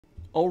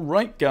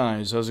Alright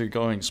guys, how's it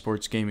going?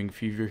 Sports Gaming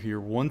Fever here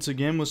once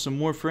again with some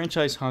more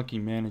Franchise Hockey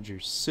Manager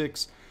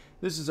 6.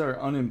 This is our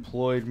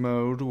unemployed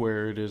mode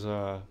where it is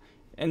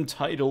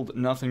entitled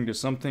Nothing to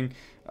Something.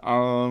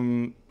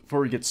 Before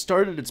we get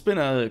started, it's been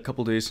a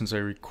couple days since I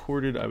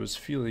recorded. I was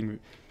feeling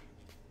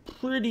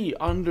pretty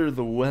under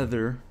the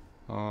weather,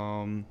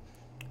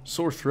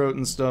 sore throat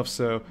and stuff,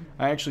 so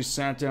I actually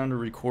sat down to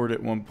record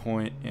at one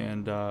point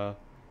and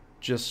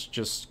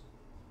just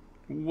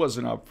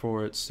wasn't up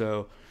for it,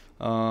 so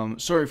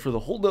sorry for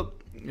the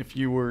holdup. If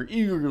you were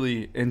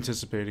eagerly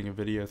anticipating a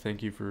video,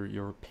 thank you for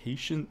your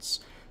patience.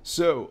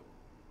 So,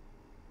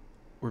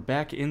 we're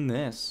back in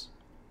this.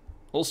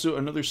 Also,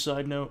 another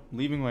side note,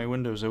 leaving my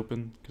windows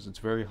open because it's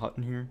very hot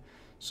in here.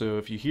 So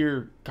if you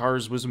hear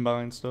cars whizzing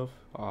by and stuff,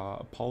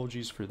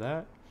 apologies for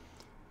that.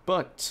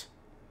 But,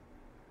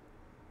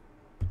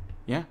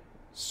 yeah,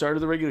 start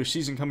of the regular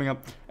season coming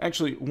up.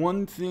 Actually,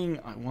 one thing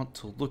I want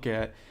to look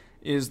at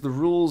is the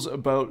rules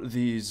about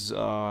these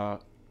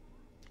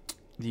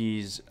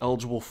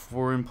eligible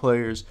foreign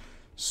players.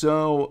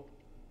 So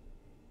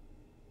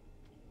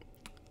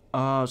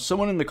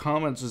someone in the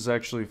comments is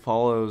actually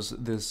follows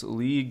this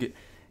league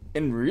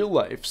in real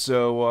life,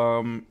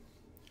 so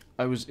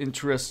I was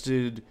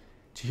interested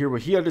to hear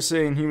what he had to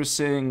say, and he was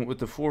saying with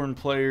the foreign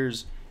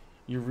players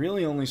you're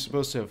really only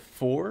supposed to have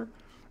 4,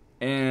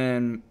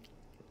 and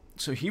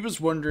so he was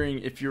wondering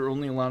if you're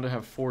only allowed to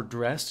have 4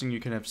 dressed and you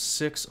can have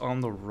 6 on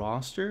the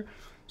roster.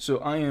 So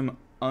I am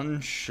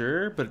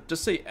unsure, but it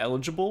does say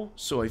eligible,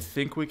 so I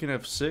think we can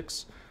have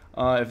 6.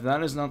 If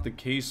that is not the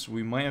case,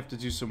 we might have to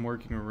do some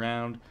working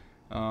around.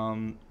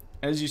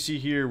 As you see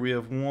here, we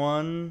have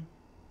 1,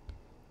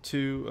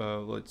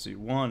 2,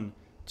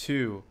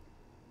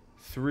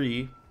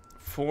 3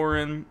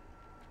 foreign,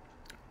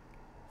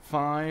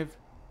 5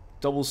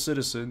 double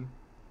citizen,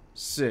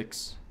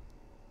 6,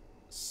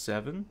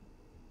 7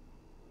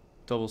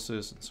 double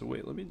citizen. So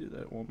wait, let me do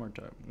that one more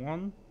time.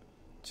 1,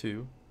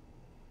 2,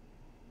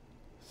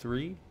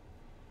 3,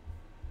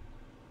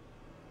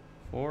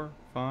 4,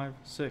 5,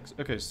 6.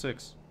 Okay,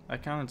 6. I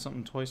counted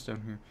something twice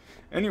down here.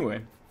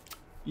 Anyway,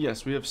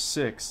 yes, we have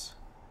 6.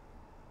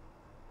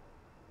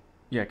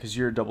 Yeah, because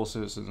you're a double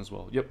citizen as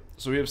well. Yep,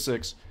 so we have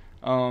 6.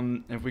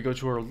 If we go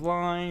to our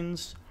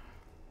lines,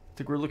 I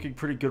think we're looking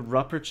pretty good.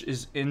 Ruprich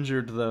is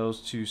injured, though,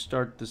 to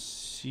start the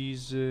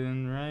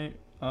season, right?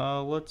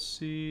 Let's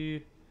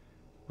see.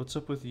 What's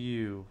up with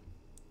you?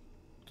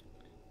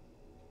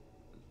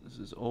 This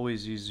is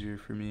always easier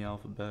for me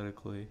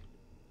alphabetically.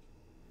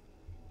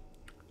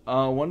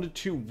 1 to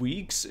 2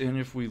 weeks, and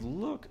if we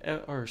look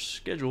at our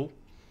schedule,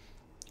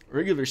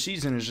 regular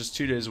season is just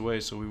 2 days away,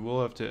 so we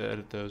will have to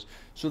edit those.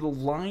 So the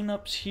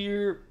lineups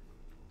here,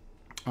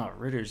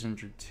 Ritter's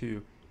injured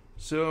too.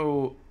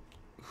 So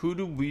who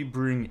do we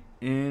bring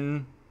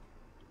in?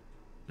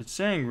 It's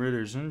saying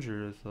Ritter's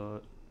injured, I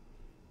thought.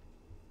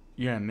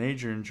 Yeah,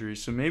 major injury.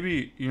 So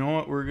maybe, you know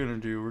what we're gonna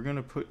do? We're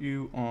gonna put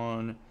you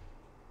on.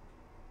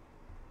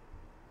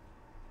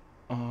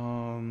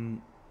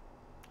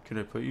 Could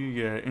I put you?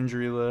 Yeah,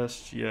 injury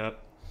list.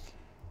 Yep.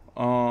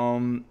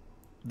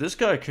 This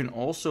guy can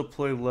also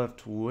play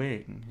left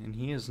wing, and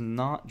he is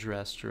not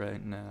dressed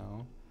right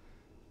now.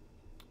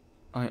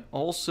 I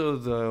also,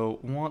 though,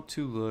 want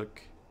to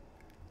look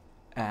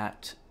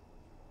at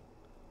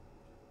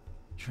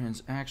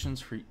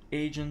transactions, free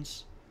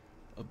agents,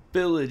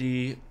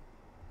 ability.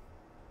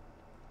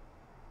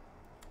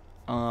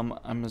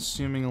 I'm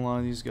assuming a lot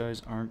of these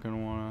guys aren't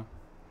gonna wanna.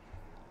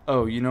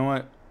 Oh, you know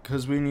what?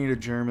 Because we need a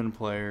German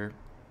player.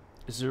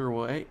 Is there a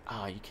way?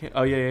 You can't.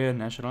 Oh, yeah,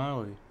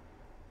 nationality.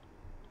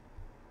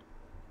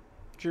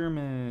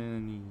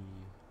 Germany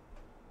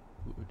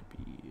would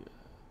be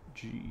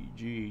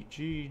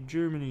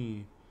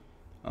Germany.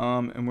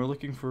 And we're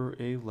looking for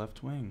a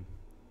left wing.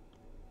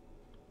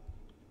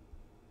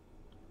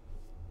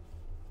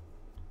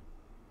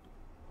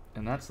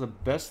 And that's the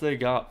best they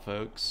got,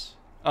 folks.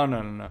 Oh,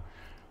 no.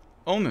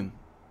 Omen.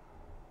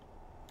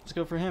 Let's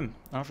go for him.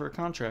 Offer a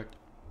contract.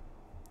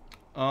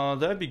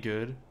 That'd be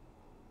good.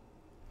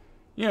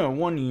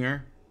 1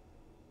 year.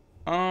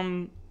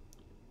 Can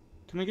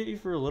we get you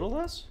for a little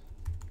less?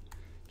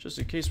 Just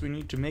in case we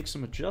need to make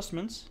some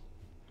adjustments.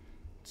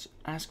 Let's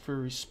ask for a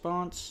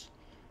response.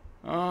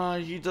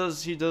 He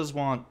just does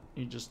want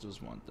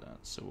that.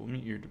 So we'll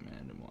meet your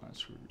demand and we'll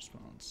ask for a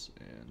response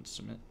and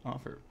submit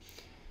offer.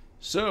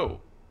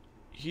 So,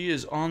 he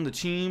is on the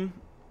team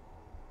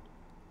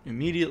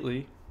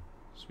immediately,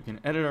 so we can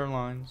edit our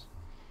lines.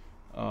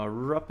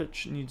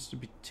 Ruppich needs to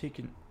be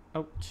taken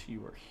out.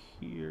 You are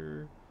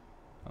here.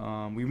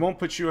 We won't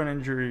put you on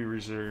injury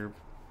reserve.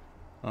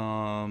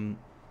 You'll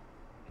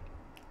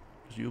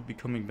be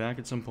coming back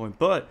at some point.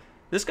 But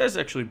this guy's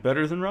actually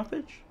better than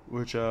Ruppich,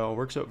 which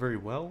works out very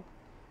well.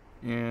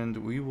 And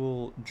we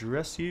will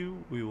dress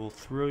you. We will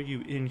throw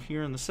you in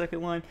here on the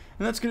second line.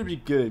 And that's going to be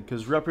good,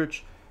 because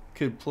Ruppich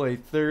could play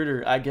third,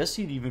 or I guess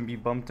he'd even be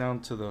bumped down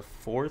to the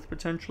 4th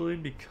potentially,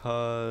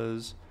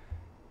 because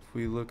if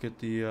we look at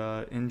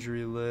the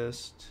injury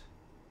list,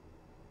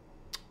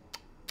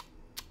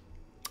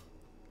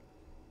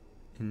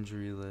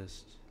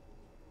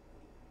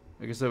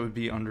 I guess that would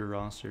be under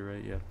roster,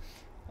 right? Yeah.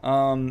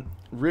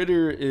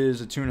 Ritter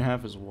is a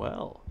 2.5 as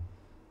well.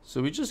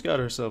 So we just got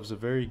ourselves a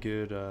very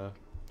good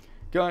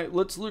guy.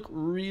 Let's look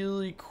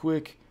really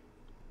quick.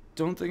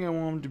 Don't think I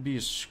want him to be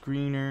a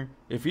screener.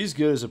 If he's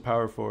good as a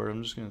power forward,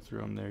 I'm just going to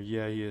throw him there.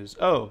 Yeah, he is.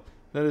 Oh,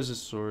 that is a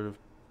sort of.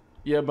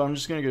 Yeah, but I'm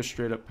just going to go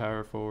straight up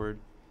power forward.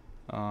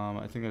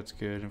 I think that's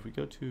good. If we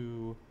go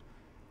to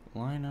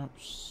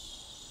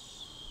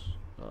lineups,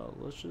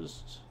 let's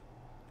just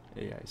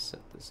AI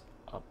set this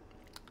up.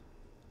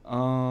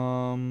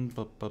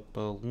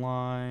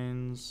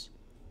 Lines.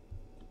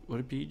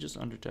 Would it be just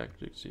under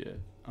tactics? Yeah.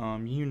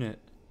 Unit.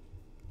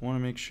 Want to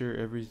make sure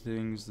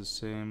everything's the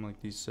same, like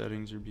these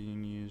settings are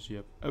being used.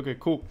 Yep. Okay,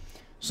 cool.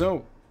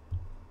 So,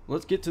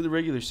 let's get to the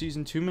regular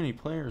season. Too many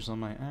players on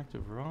my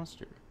active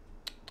roster.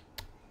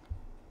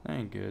 That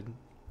ain't good.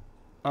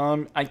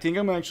 I think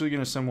I'm actually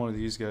going to send one of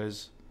these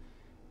guys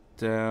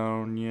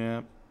down.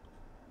 Yep.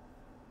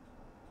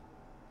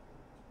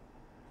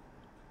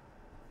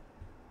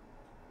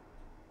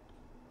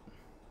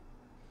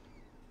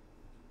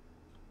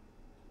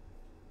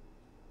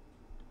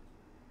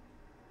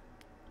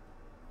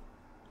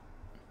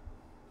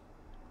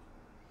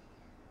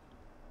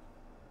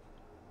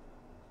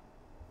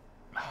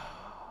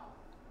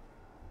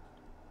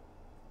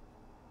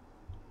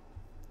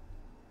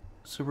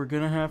 So we're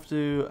going to have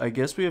to, I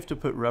guess we have to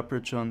put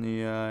Ruprich on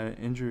the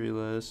injury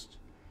list,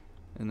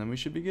 and then we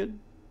should be good.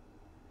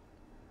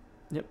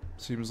 Yep,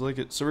 seems like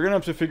it. So we're going to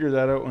have to figure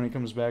that out when he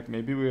comes back.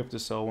 Maybe we have to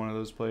sell one of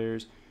those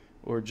players,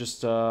 or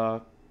just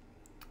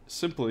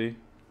simply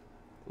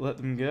let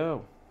them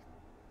go.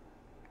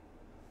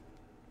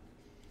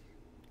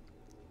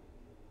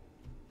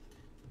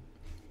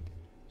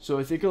 So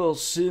I think I'll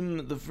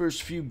sim the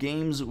first few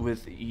games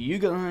with you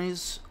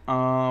guys.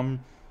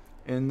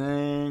 And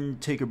then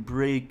take a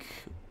break,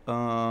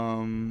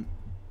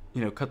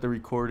 cut the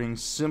recording,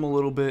 sim a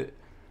little bit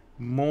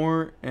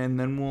more, and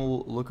then we'll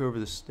look over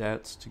the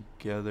stats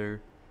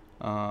together.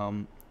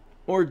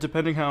 Or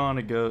depending on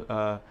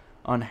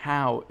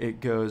how it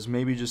goes,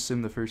 maybe just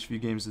sim the first few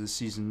games of the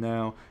season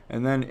now,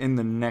 and then in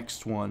the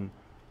next one,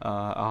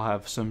 I'll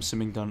have some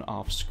simming done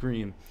off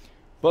screen.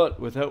 But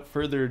without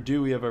further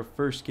ado, we have our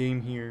first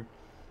game here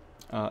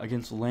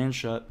against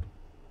Landshut.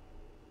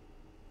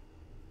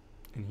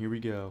 And here we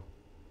go.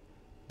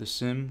 The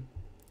sim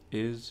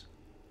is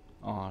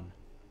on.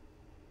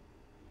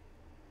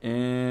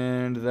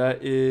 And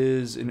that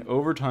is an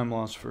overtime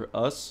loss for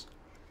us.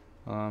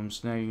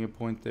 Snagging a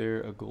point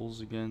there, a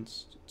goals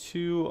against,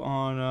 2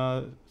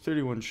 on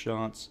 31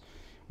 shots.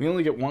 We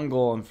only get 1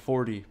 goal on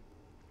 40.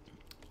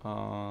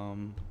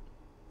 Who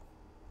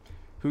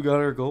got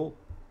our goal?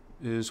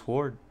 Is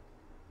Horde.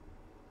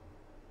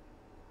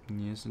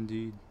 Yes,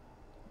 indeed.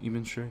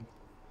 Even strength.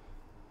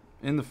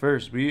 In the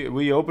first,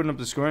 we opened up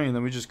the scoring and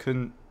then we just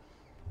couldn't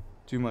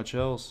do much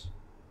else.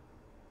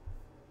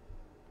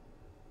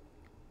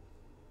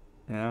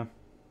 Yeah.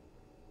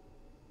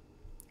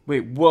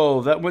 Wait,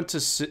 whoa, that went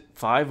to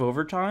 5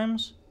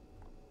 overtimes?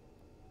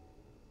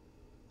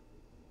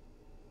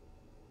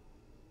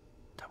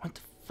 That went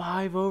to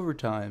 5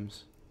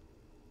 overtimes.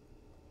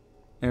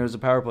 And it was a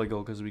power play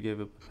goal because we gave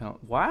up a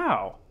penalty.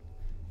 Wow.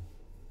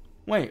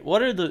 Wait,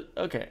 what are the...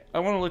 Okay, I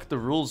want to look at the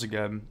rules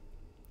again.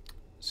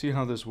 See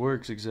how this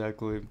works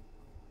exactly.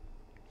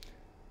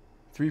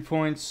 3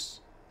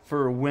 points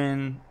for a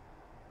win.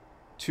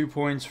 2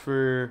 points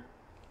for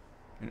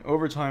an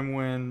overtime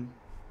win.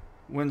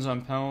 Wins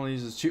on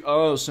penalties is 2.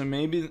 Oh, so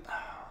maybe...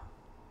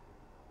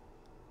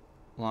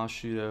 Loss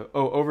shootout.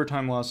 Oh,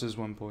 overtime loss is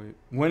 1 point.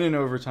 Win in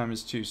overtime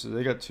is 2. So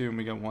they got 2 and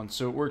we got 1.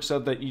 So it works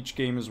out that each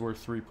game is worth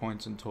 3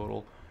 points in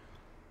total.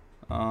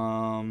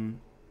 20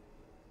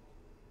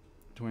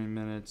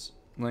 minutes.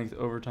 Length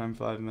overtime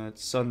 5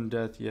 minutes. Sudden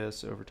death,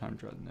 yes. Overtime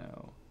draw,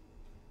 no.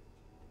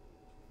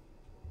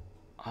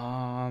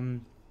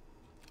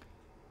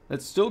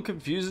 That still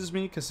confuses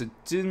me because it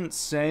didn't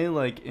say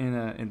like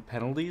in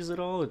penalties at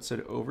all. It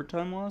said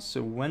overtime loss.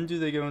 So when do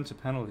they go into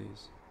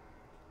penalties?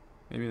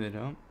 Maybe they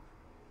don't.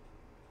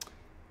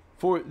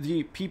 For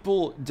the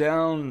people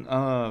down,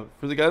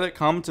 for the guy that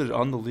commented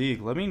on the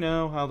league, let me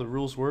know how the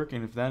rules work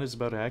and if that is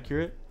about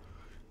accurate.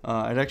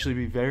 I'd actually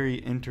be very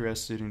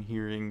interested in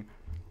hearing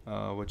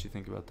what you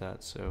think about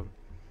that. So,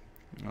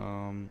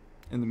 in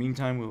the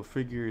meantime, we'll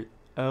figure it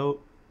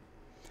out.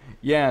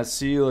 Yeah,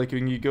 see, like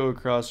when you go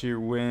across here,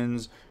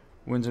 wins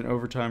in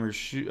overtime or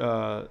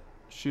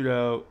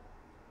shootout,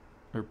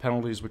 or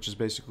penalties, which is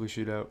basically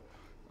shootout.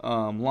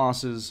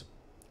 Losses,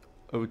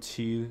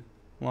 OT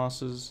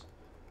losses,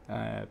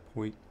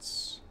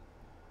 points,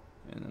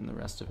 and then the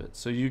rest of it.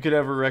 So you could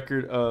have a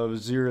record of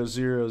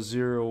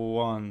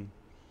 0-0-0-1.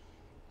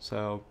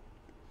 So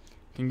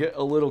it can get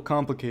a little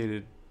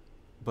complicated,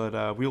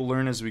 but we'll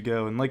learn as we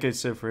go. And like I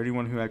said, for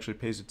anyone who actually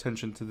pays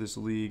attention to this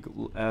league,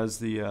 as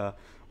the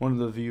one of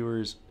the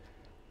viewers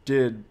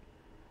did,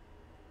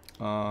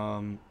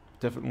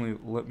 definitely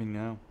let me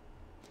know.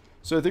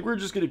 So I think we're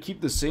just going to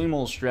keep the same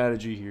old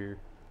strategy here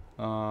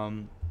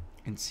and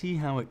see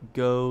how it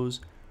goes.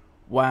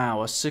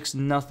 Wow, a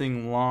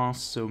 6-0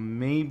 loss, so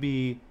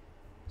maybe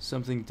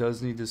something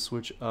does need to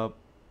switch up.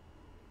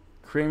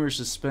 Kramer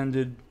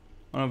suspended,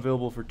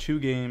 unavailable for 2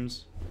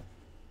 games.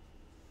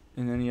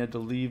 And then he had to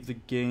leave the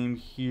game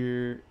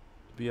here,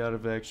 be out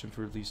of action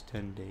for at least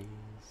 10 days.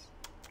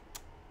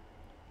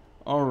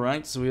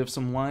 Alright, so we have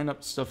some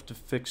lineup stuff to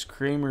fix.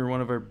 Kramer,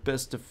 one of our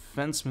best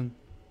defensemen,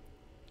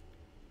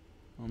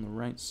 on the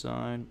right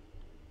side.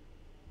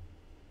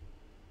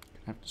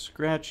 Gonna have to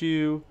scratch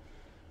you.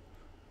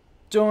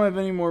 Don't have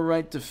any more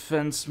right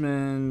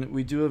defensemen.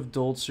 We do have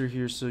Dolzer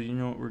here, so you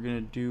know what we're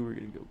gonna do. We're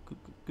gonna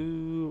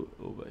go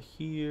over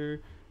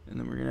here, and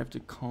then we're gonna have to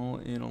call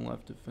in a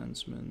left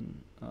defenseman.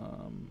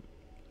 I'm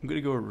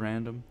gonna go at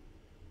random.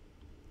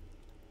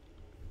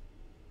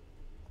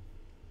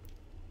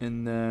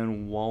 And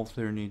then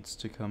Walther needs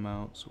to come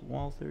out. So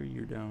Walther,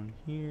 you're down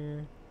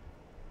here.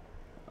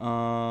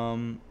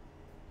 And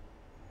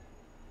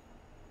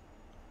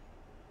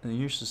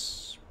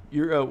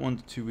you're out 1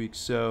 to 2 weeks.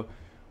 So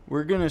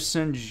we're gonna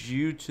send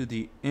you to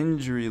the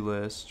injury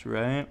list,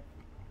 right?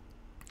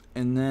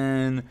 And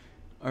then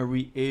are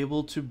we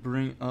able to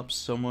bring up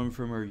someone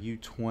from our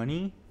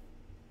U20?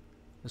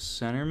 A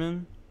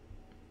centerman?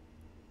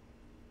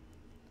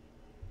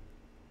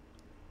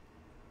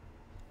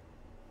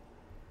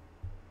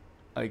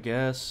 I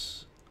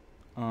guess.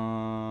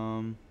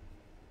 Doesn't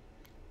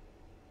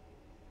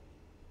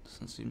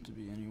seem to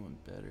be anyone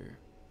better.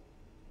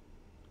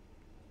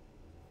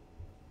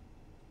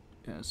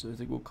 Yeah, so I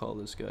think we'll call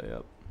this guy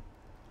up.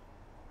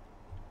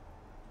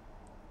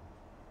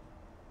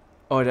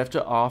 Oh, I'd have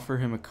to offer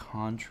him a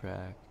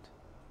contract.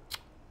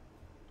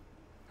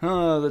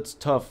 That's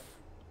tough.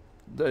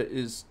 That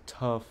is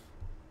tough.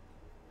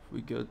 If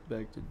we go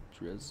back to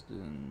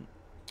Dresden,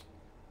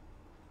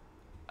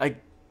 I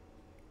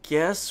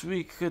guess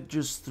we could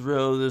just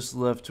throw this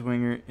left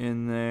winger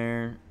in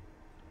there.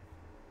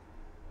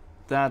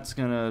 That's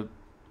gonna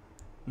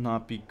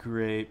not be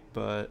great,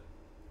 but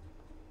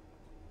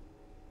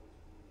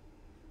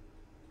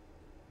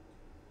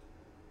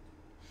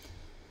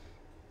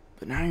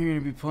now you're gonna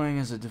be playing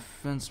as a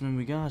defenseman.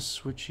 We gotta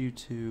switch you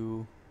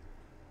to.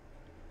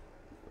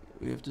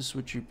 We have to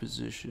switch your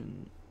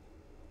position.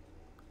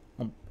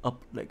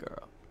 Up, legger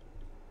up.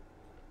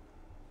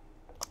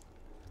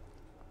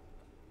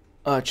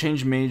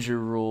 Change major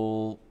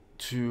role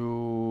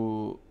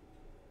to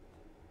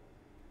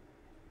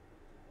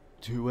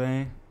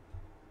 2A.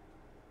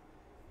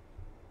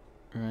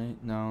 Right?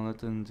 No, that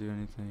didn't do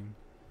anything.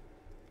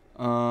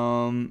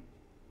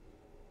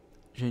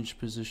 Change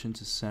position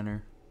to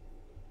center.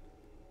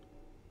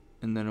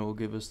 And then it will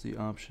give us the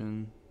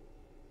option.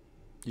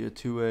 Yeah,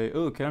 2A.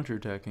 Oh,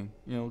 counterattacking.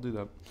 Yeah, we'll do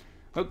that.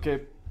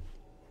 Okay.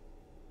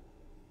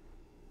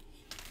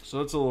 So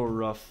that's a little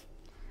rough.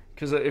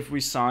 Because if we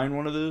sign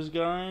one of those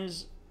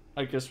guys,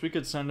 I guess we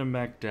could send him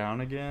back down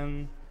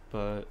again.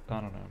 But,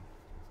 I don't know.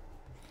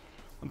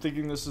 I'm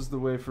thinking this is the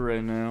way for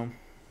right now.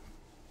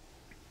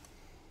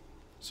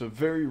 So,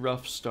 very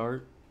rough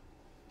start.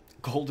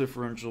 Goal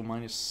differential,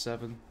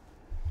 -7.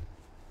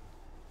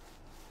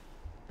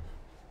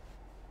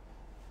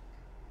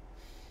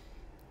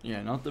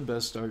 Yeah, not the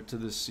best start to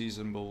this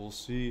season, but we'll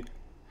see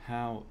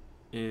how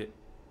it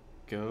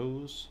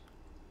goes.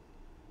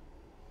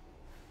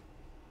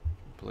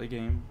 Play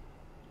game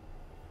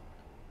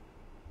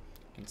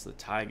against the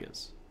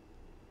Tigers.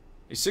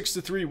 A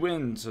 6-3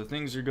 win, so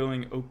things are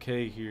going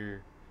okay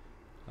here.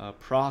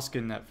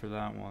 Proskin net for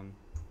that one.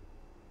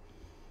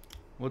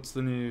 What's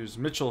the news?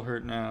 Mitchell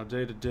hurt now,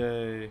 day to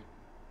day.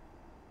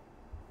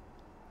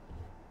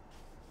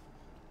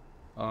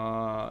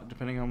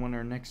 Depending on when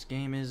our next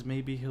game is,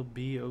 maybe he'll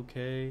be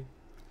okay.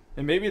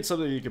 And maybe it's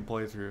something he can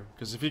play through.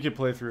 Because if he can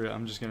play through it,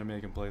 I'm just going to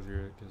make him play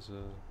through it. Because,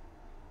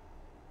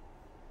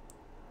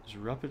 is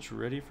Rupich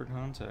ready for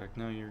contact?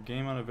 No, you're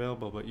game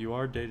unavailable, but you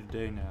are day to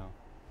day now.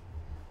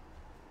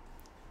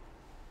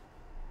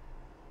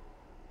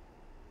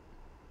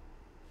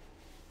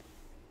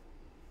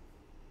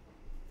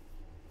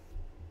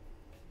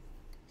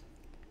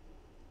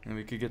 And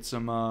we could get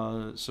some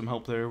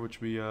help there,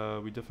 which we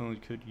definitely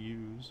could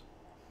use.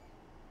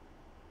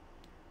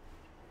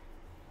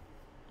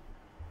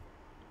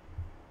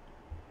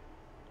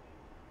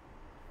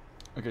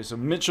 Okay, so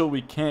Mitchell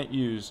we can't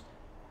use.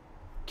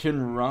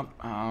 Can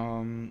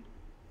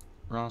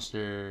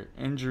roster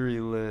injury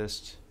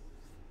list.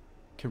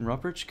 Can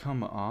Rupich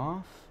come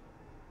off?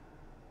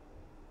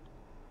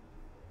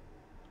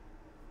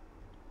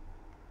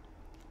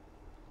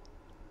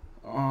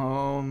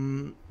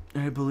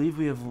 I believe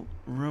we have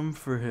room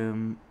for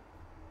him.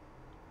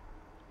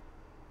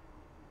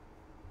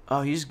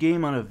 Oh, he's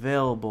game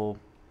unavailable.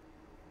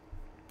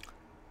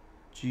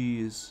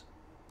 Jeez.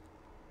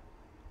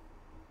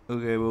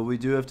 Okay, well, we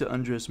do have to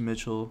undress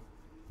Mitchell.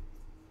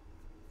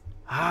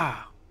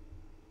 Ah!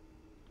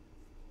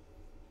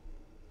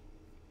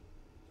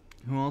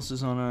 Who else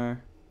is on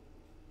our...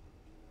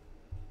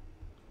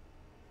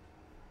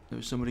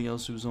 There's somebody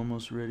else who was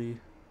almost ready.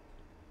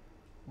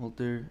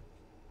 Walter.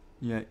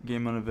 Yeah,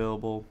 game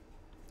unavailable.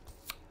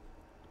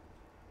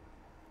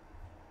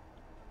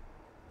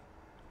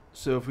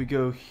 So if we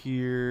go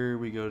here,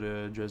 we go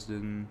to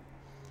Dresden.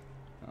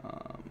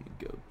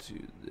 go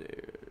to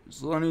there.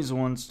 Lenny's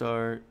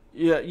 1-star.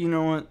 Yeah, you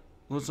know what?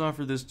 Let's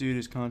offer this dude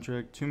his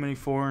contract. Too many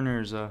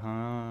foreigners,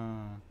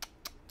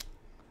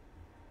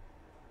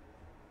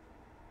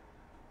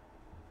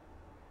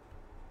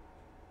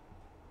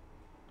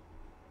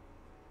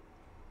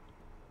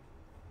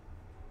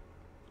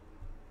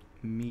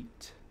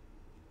 Meat.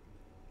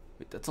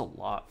 Wait, that's a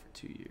lot for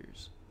 2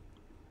 years.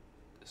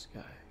 This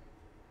guy.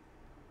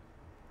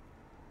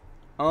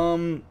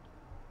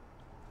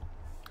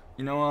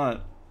 You know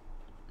what?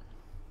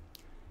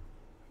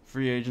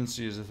 Free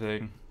agency is a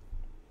thing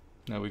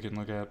that we can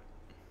look at.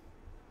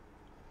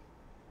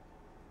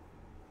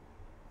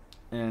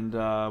 And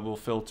we'll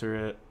filter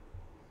it.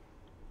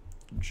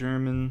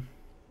 German.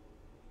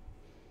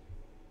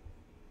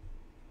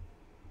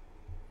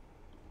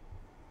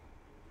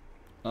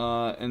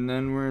 And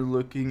then we're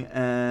looking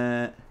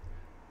at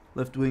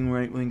left wing,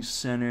 right wing,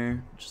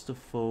 center. Just a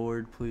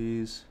forward,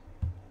 please.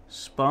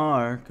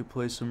 Spar could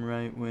play some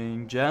right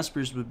wing.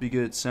 Jaspers would be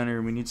good at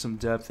center. We need some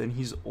depth, and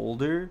he's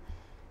older,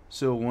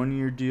 so a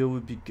 1-year deal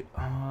would be good.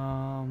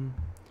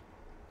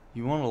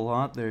 You want a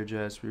lot there,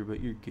 Jasper,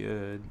 but you're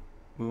good.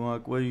 We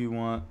want. What do you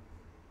want?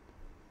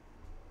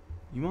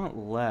 You want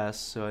less,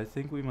 so I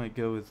think we might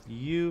go with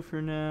you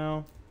for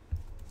now.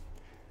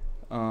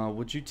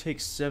 Would you take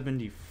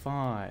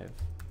 75?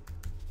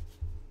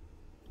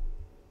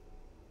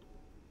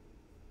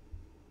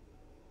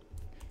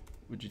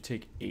 Would you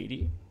take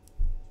 80?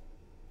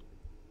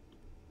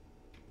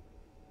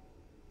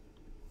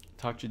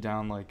 Talked you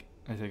down like,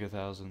 I think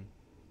 1,000.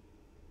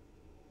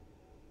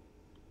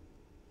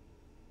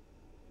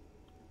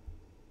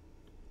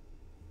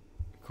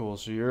 Cool,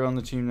 so you're on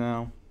the team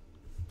now.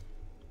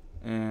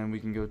 And we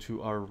can go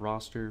to our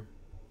roster.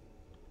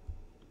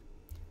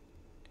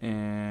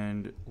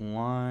 And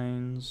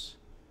lines.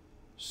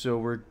 So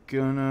we're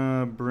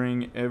gonna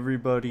bring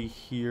everybody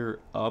here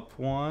up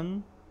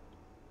one.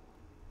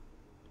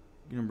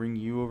 Gonna bring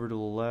you over to the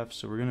left,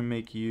 so we're gonna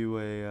make you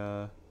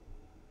a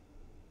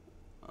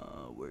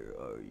where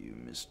are you,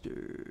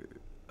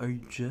 mister? Are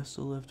you just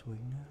a left wing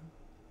now?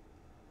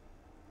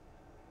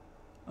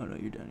 Oh no,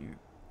 you're down here.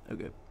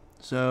 Okay.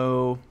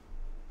 So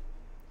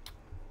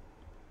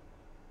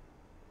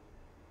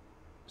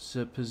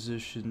set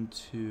position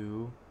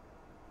to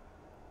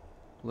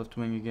left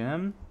wing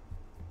again.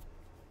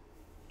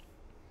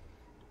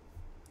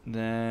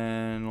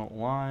 Then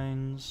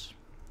lines.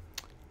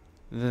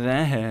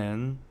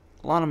 Then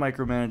a lot of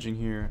micromanaging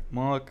here.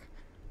 Mock,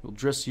 we'll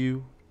dress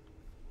you,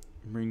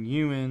 bring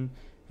you in.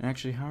 And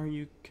actually, how are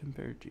you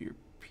compared to your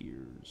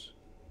peers?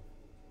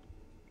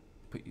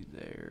 Put you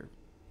there.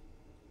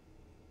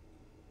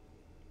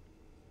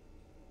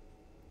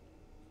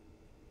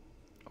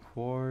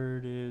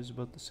 Ward is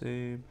about the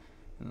same.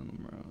 And then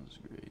Lamar is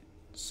great.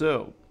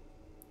 So,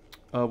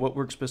 what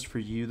works best for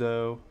you,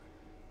 though?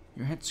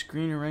 Your head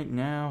screener right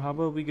now. How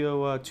about we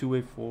go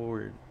two-way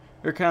forward?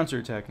 Or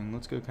counter-attacking.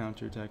 Let's go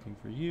counter-attacking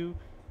for you.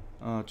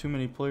 Too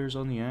many players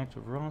on the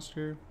active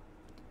roster.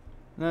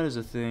 That is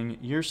a thing.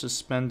 You're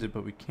suspended,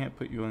 but we can't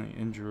put you on the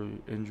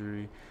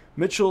injury.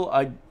 Mitchell,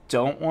 I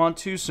don't want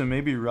to, so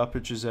maybe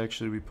Ruppich is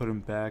actually, we put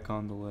him back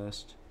on the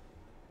list.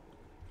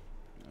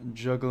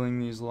 Juggling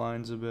these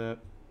lines a bit.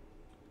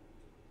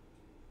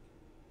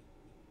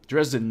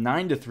 Dresden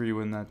 9-3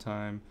 win that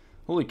time.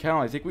 Holy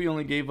cow, I think we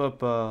only gave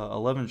up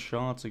 11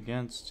 shots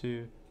against,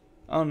 too.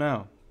 Oh,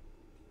 no.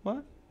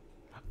 What?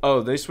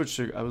 Oh, they switched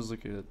their... I was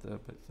looking at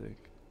that, I think.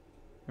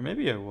 Or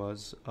maybe I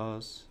was.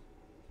 Us.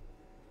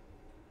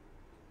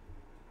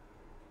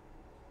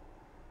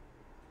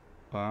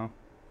 Wow.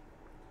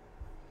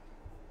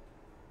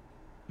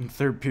 In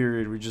third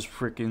period, we just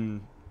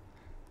freaking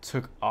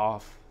took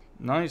off.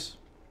 Nice.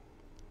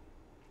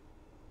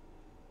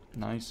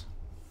 Nice.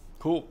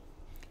 Cool.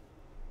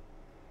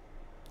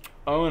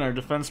 Oh, and our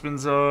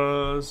defenseman's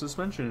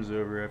suspension is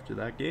over after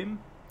that game,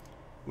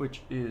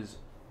 which is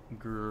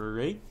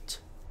great.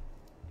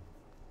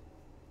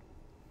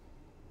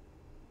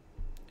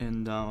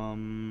 And,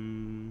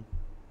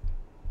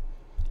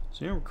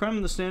 so yeah, we're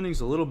climbing the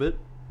standings a little bit.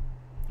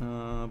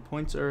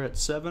 Points are at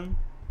 7,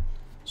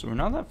 so we're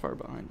not that far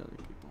behind other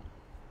people.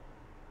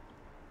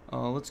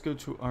 Let's go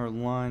to our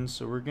line.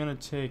 So we're gonna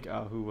take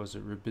who was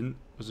it?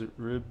 Was it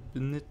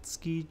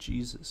Ribinitsky?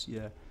 Jesus,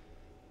 yeah,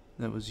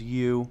 that was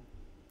you.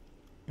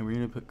 And we're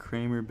gonna put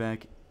Kramer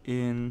back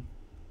in.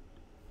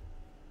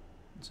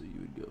 So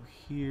you would go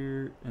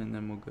here, and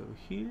then we'll go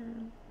here,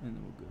 and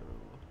then we'll go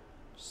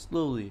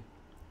slowly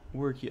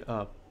work you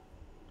up,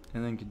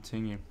 and then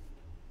continue.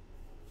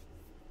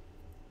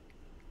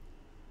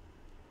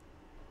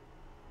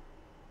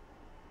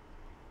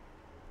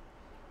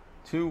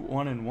 Two,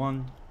 1 and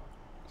 1,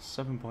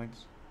 7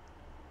 points.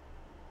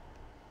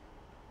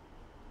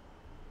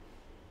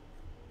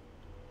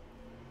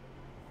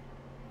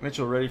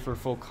 Mitchell ready for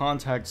full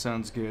contact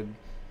sounds good.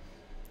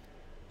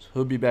 So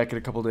he'll be back in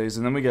a couple days,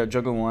 and then we got to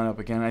juggle lineup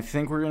again. I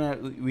think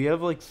we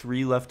have like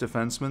 3 left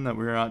defensemen that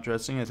we're not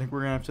dressing. I think we're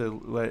gonna have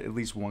to let at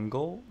least one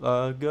goal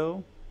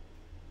go.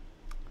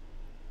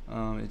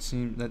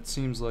 That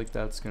seems like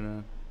that's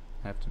gonna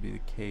have to be the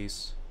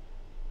case.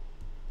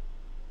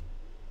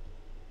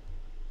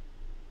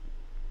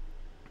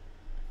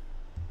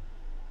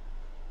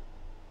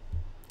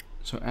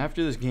 So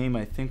after this game,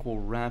 I think we'll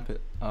wrap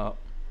it up.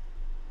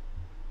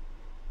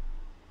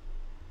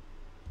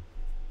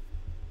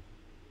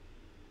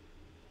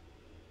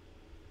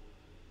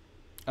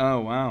 Oh,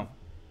 wow.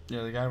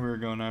 Yeah, the guy we were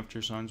going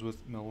after signs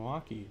with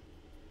Milwaukee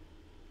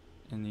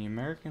in the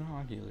American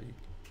Hockey League.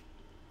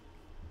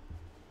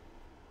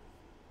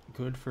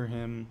 Good for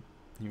him.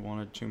 He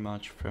wanted too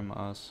much from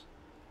us.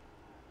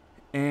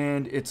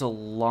 And it's a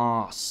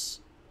loss.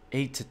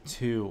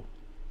 8-2.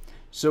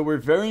 So we're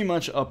very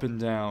much up and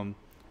down.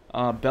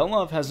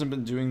 Belov hasn't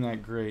been doing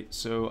that great.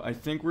 So I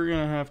think we're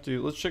going to have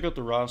to... Let's check out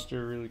the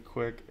roster really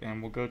quick.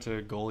 And we'll go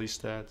to goalie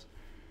stats.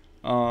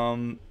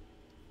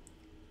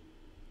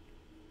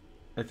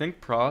 I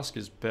think Prosk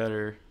is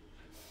better.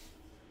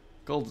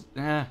 He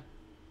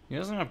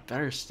doesn't have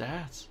better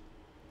stats.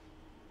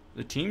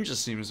 The team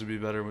just seems to be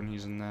better when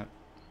he's in that.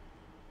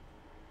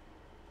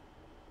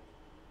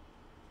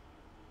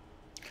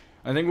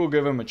 I think we'll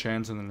give him a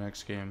chance in the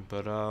next game,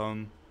 but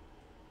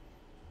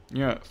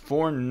yeah,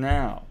 for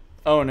now.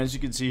 Oh, and as you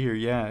can see here,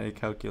 yeah, it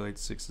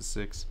calculates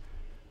 6-6.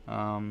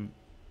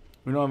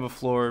 We don't have a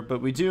floor,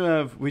 but we do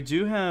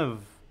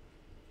have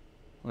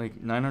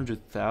like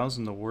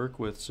 900,000 to work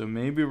with, so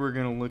maybe we're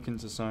gonna look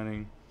into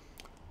signing,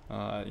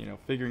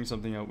 figuring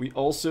something out. We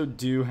also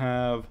do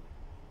have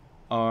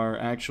our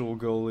actual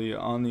goalie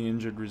on the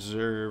injured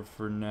reserve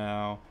for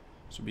now,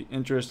 so it'll be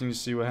interesting to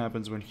see what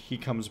happens when he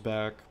comes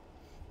back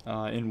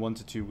in 1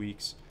 to 2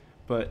 weeks.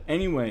 But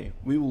anyway,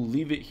 we will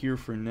leave it here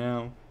for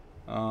now,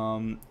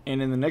 and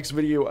in the next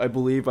video, I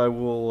believe I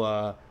will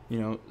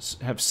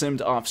have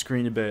simmed off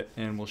screen a bit,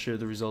 and we'll share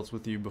the results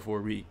with you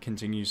before we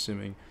continue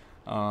simming.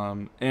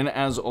 And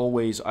as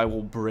always, I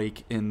will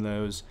break in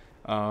those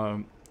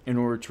in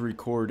order to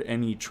record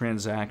any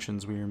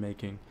transactions we are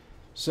making.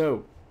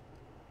 So,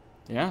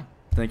 yeah,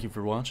 thank you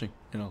for watching,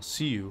 and I'll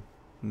see you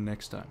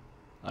next time.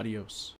 Adios.